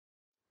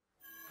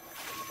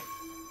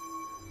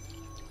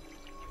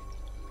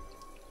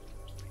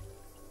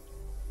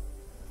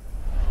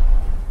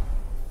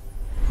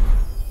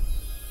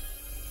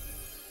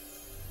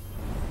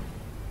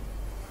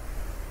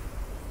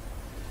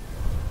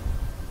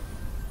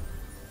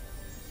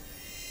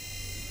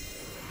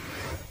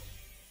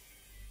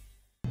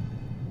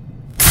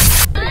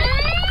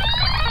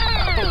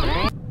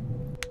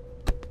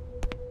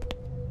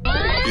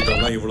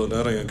இவ்வளவு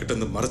நேரம் என்கிட்ட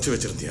இருந்து மறைச்சு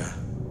வச்சிருந்தியா?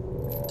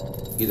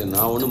 இதை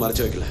நான் ஒன்றும்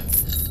மறைச்சு வைக்கல.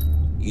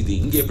 இது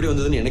இங்க எப்படி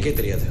வந்ததுன்னு எனக்கே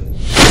தெரியாது.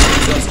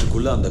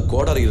 எக்ஸாஸ்டுக்குள்ள அந்த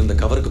கோடாரி இருந்த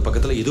கவருக்கு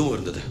பக்கத்துல இதுவும்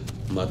இருந்தது.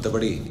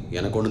 மற்றபடி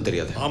எனக்கு ஒன்றும்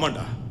தெரியாது.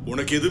 ஆமாண்டா,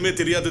 உனக்கு எதுவுமே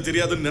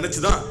தெரியாதுன்னு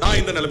நினைச்சுதான் நான்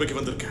இந்த நிலைமைக்கு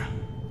வந்திருக்கேன்.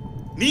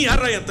 நீ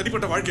யாரா என்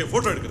தனிப்பட்ட வாழ்க்கையை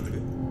போட்டோ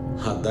எடுக்கிறதுக்கு?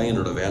 அதான்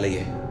என்னோட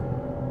வேலையே.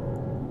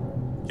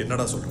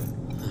 என்னடா சொல்ற?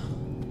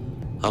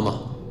 ஆமா,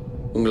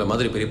 உங்களை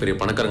மாதிரி பெரிய பெரிய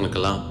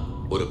பணக்காரங்களுக்கெல்லாம்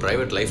ஒரு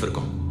பிரைவேட் லைஃப்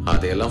இருக்கும்.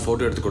 அதையெல்லாம்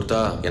போட்டோ எடுத்து கொடுத்தா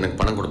எனக்கு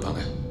பணம்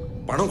கொடுப்பாங்க.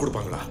 பணம்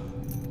கொடுப்பாங்களா?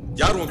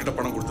 யார் உன்கிட்ட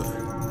பணம் கொடுத்தது?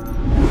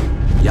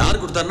 யார்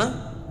கொடுத்தான்னா,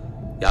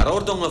 யாரோ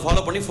ஒருத்தவங்களை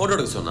ஃபாலோ பண்ணி போட்டோ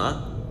எடுக்க சொன்னா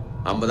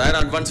 50,000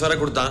 அட்வான்ஸ் வேற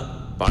கொடுத்தான்.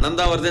 பணம்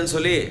தான் வருதுன்னு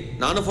சொல்லி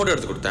நானும் போட்டோ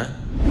எடுத்து கொடுத்தேன்.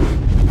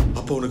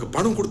 அப்போ உனக்கு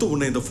பணம் கொடுத்து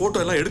உன்னை இந்த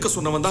போட்டோ எல்லாம் எடுக்க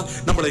சொன்னவன் தான்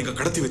நம்மளை இங்க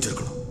கடத்தி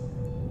வச்சிருக்கணும்.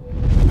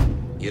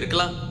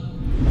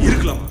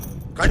 இருக்கலாமா?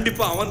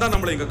 கண்டிப்பா அவன் தான்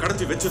நம்மளை இங்க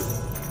கடத்தி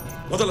வச்சிருக்கணும்.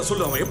 முதல்ல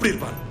சொல்லு, அவன் எப்படி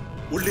இருப்பான்?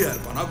 ஒல்லியா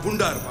இருப்பானா,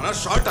 குண்டா இருப்பானா,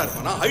 ஷார்ட்டா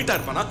இருப்பானா, ஹைட்டா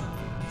இருப்பானா,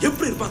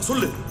 எப்படி இருப்பான்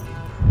சொல்லு.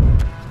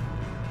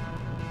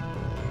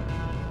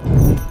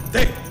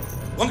 டேய்,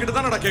 உன்கிட்ட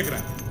தானடா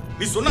கேக்குறேன்.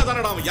 நீ சொன்னா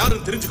தானடா அவன்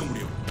யாருன்னு தெரிஞ்சுக்க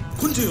முடியும்.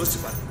 கொஞ்சம்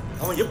யோசிச்சு பாரு,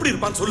 அவன் எப்படி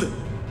இருப்பான்னு சொல்லு.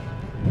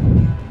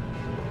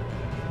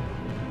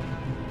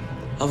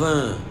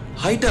 அவன்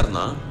ஹைட்டா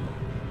இருந்தான்,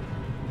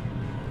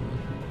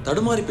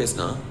 தடுமாறி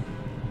பேசினா,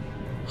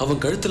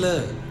 அவன் கழுத்துல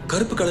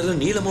கருப்பு கலர்ல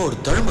நீளமா ஒரு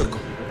தழும்பு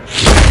இருக்கும்.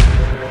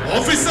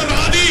 ஆபீசர்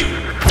ஆதி,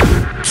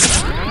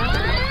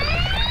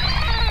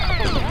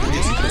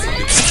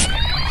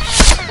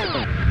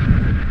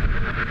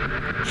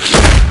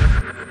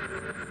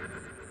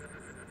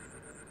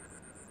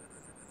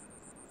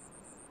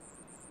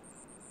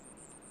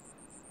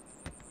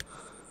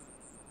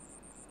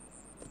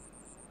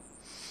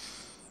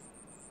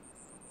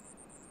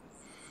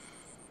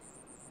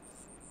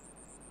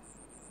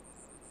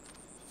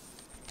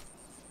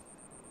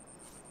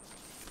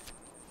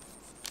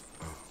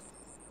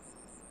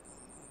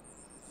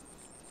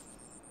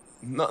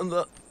 நான்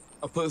தான்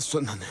அப்போ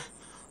சொன்னேன்,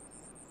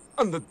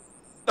 அந்த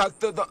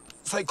டாக்டர் தான்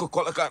சைக்கோ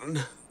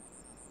கொலைக்காரன்.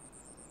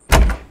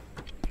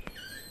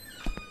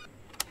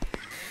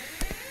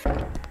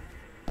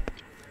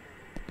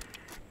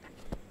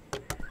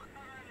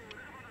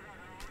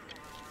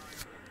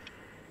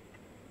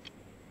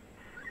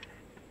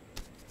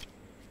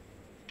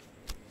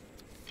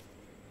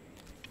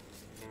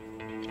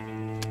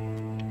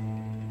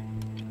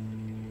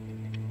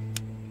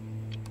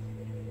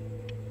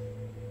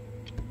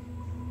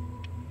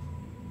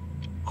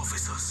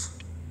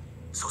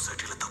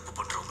 சொசைட்டில தப்பு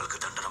பண்றவங்களுக்கு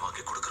தண்டனை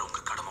வாங்கி கொடுக்கிற உங்க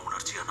கடமை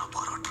உணர்ச்சியை நான்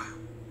பாராட்டுறேன்.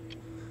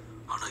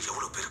 ஆனா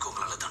எவ்வளவு பேருக்கு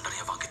உங்களால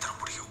தண்டனையை வாங்கி தர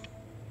முடியும்?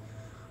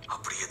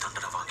 அப்படியே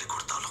தண்டனை வாங்கி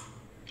கொடுத்தாலும்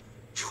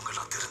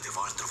இவங்கெல்லாம் திருந்தி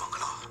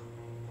வாழ்ந்துருவாங்களா?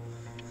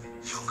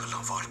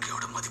 இவங்கெல்லாம் வாழ்க்கை